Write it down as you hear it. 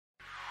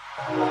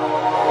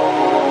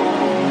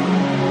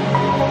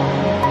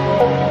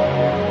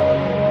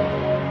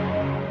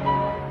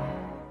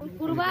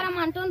గురువారం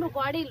అంటుండ్రు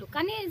బాడీలు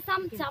కానీ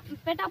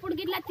పెట్టప్పుడు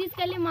గిట్లా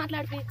తీసుకెళ్లి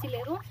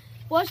మాట్లాడిపించలేరు.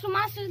 పోస్ట్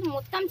మాస్టర్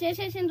మొత్తం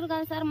చేసేసిండ్రు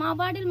కదా సార్. మా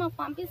బాడీలు మాకు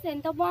పంపిస్తే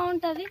ఎంత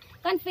బాగుంటది.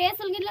 కానీ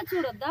ఫేసులు గిట్లా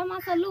చూడొద్దా మా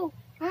అసలు?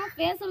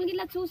 ఫేసులు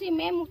గిట్లా చూసి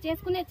మేము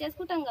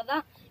చేసుకుంటాం కదా.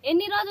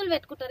 ఎన్ని రోజులు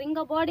పెట్టుకుంటారు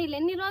ఇంకా బాడీలు?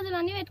 ఎన్ని రోజులు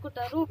అని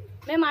పెట్టుకుంటారు?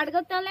 మేము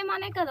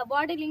అడగతాలేమనే కదా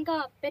బాడీలు ఇంకా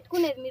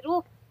పెట్టుకునేది మీరు.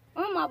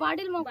 మా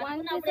బాడీలు మాకు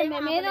పంపిస్తే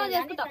మేము ఏదో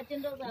చేసుకుంటాం.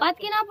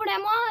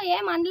 బతికినప్పుడేమో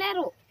ఏం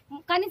అనలేరు,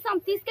 కనీసం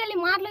తీసుకెళ్లి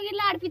మాటలు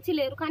గిట్లా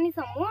ఆడిపించలేరు.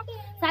 కనీసము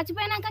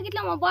చచ్చిపోయినాక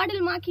గిట్లా మా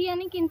బాడీలు మాకు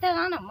ఇవ్వడానికి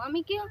ఇంతగానమ్మా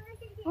మీకు?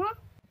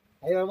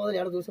 హైదరాబాద్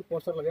ఎక్కడ చూసి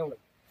పోస్టర్లు అవే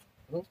ఉండవు.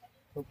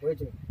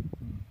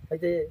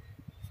 అయితే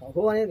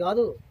సహో అనేది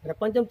కాదు,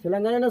 ప్రపంచం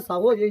తెలంగాణ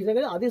సహో చేసినా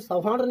కానీ అది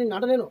సహో అంటే నేను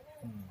అంటలేను.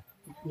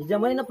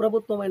 నిజమైన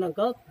ప్రభుత్వం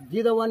అయినాక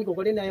గీదవానికి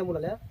ఒకటి న్యాయం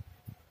ఉండలే,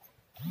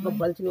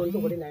 బలిచిన వానికి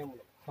ఒకటి న్యాయం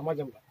ఉండదు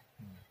సమాజంలో.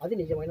 అది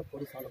నిజమైన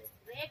పోలీసు వాళ్ళ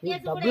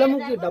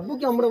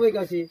డబ్బుకి అమ్ముడపోయి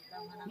కాసి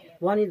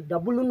వాని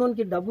డబ్బులు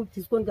ఉన్నోనికి డబ్బు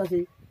తీసుకొని కాసి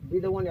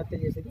గీదవాన్ని హత్య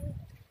చేసేది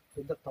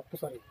పెద్ద తప్పు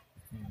సార్.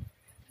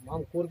 మా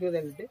కోరికేది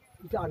ఏంటంటే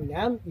ఇక ఆ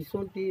న్యాయం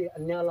ఇటువంటి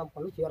అన్యాయాల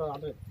పనులు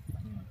చేయాలి.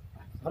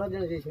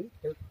 ఆరాధన చేసింది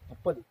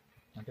తప్పది.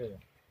 అంటే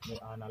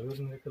ఆ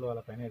నలుగురు వ్యక్తులు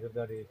వాళ్ళ పైన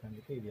ఎదురుదాడి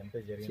చేసేందుకు ఇది ఎంత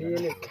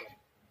జరిగింది?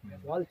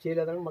 వాళ్ళు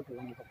చేయలేదని మాకు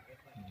నమ్మకం.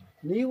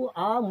 నీవు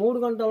ఆ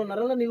 3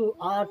 గంటలన్నరలో నీవు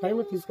ఆ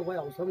టైంలో తీసుకుపోయే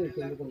అవసరం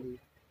నీకు ఎందుకుంది?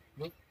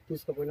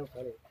 తీసుకుపోయినా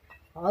సరే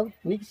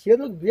నీకు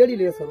చేతిలో వేడి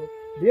లేస్తారు.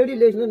 వేడి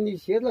లేచిన నీ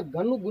చేతిలో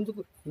గన్ను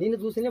గుంజుకు నేను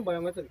చూసినే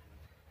భయం అవుతుంది.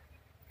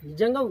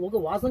 నిజంగా ఒక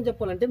వాసన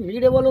చెప్పాలంటే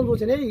మీడియా వాళ్ళని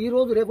చూసినే ఈ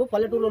రోజు రేపు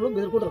పల్లెటూళ్ళలో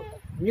బెదురుకుంటారు.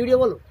 మీడియా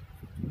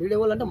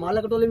వాళ్ళు అంటే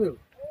మాలకటోళ్ళే. మీరు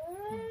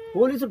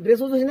పోలీసు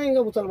డ్రెస్ చూసినా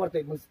ఇంకా ఉచ్చాలు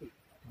పడతాయి మనిషికి.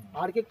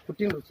 ఆడికే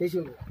పుట్టిండ్రు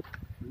చేసిండ్రు.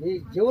 నీ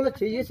జేబులో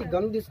చేసి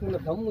గన్ను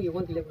తీసుకున్న దమ్ము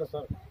ఇవ్వడానికి లేకుండా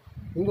సార్.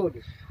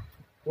 ఇంకొకటి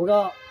ఒక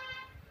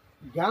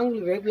గ్యాంగ్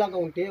రేపు లాగా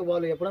ఉంటే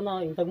వాళ్ళు ఎప్పుడన్నా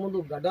ఇంతకుముందు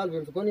గడ్డాలు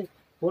పెంచుకొని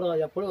కూడా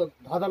ఎప్పుడో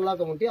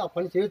దాదాలాగా ఉంటే ఆ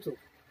పని చేయొచ్చు.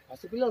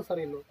 పసిపిల్లలు సార్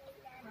వీళ్ళు.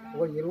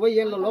 ఒక 20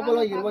 ఏళ్ళ లోపల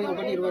 21,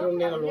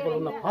 22 ఏళ్ళ లోపల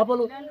ఉన్న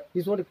పాపలు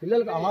ఇటువంటి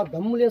పిల్లలకి ఆ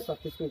దమ్ము లేదు సార్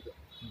తీసుకుంటే.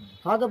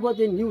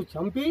 కాకపోతే నీవు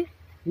చంపి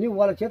నీవు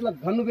వాళ్ళ చేతిలో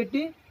గన్ను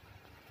పెట్టి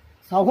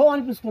సహో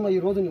అనిపిస్తున్నావు ఈ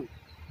రోజు. నువ్వు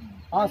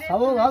ఆ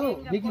సహో కాదు,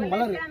 నీకు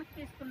మళ్ళీ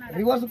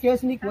రివర్స్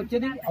కేసు నీకు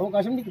వచ్చేది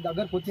అవకాశం నీకు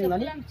దగ్గరకు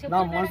వచ్చిందని నా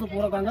మనసు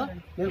పూర్వకంగా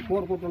నేను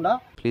కోరుకుంటున్నా.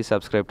 Please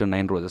subscribe to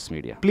 9RosesMedia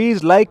Media. Please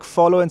like,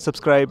 follow and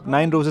subscribe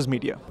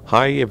 9RosesMedia Media.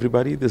 Hi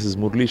everybody, this is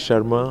Murli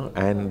Sharma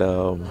and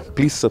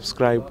please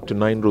subscribe to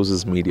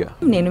 9RosesMedia Media.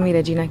 నేను మీ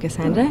రెజీనా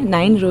కెసాండ్రా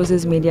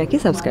 9RosesMedia Media కి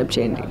సబ్స్క్రైబ్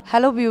చేయండి.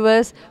 Hello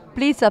viewers,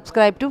 please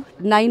subscribe to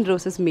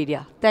 9RosesMedia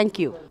Media. Thank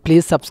you.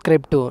 Please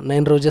subscribe to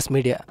 9RosesMedia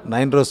Media.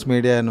 9RosesMedia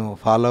మీడియాను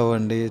follow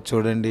అవ్వండి,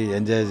 చూడండి,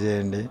 enjoy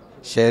చేయండి,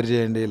 share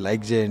చేయండి,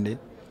 like చేయండి,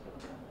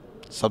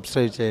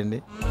 subscribe చేయండి.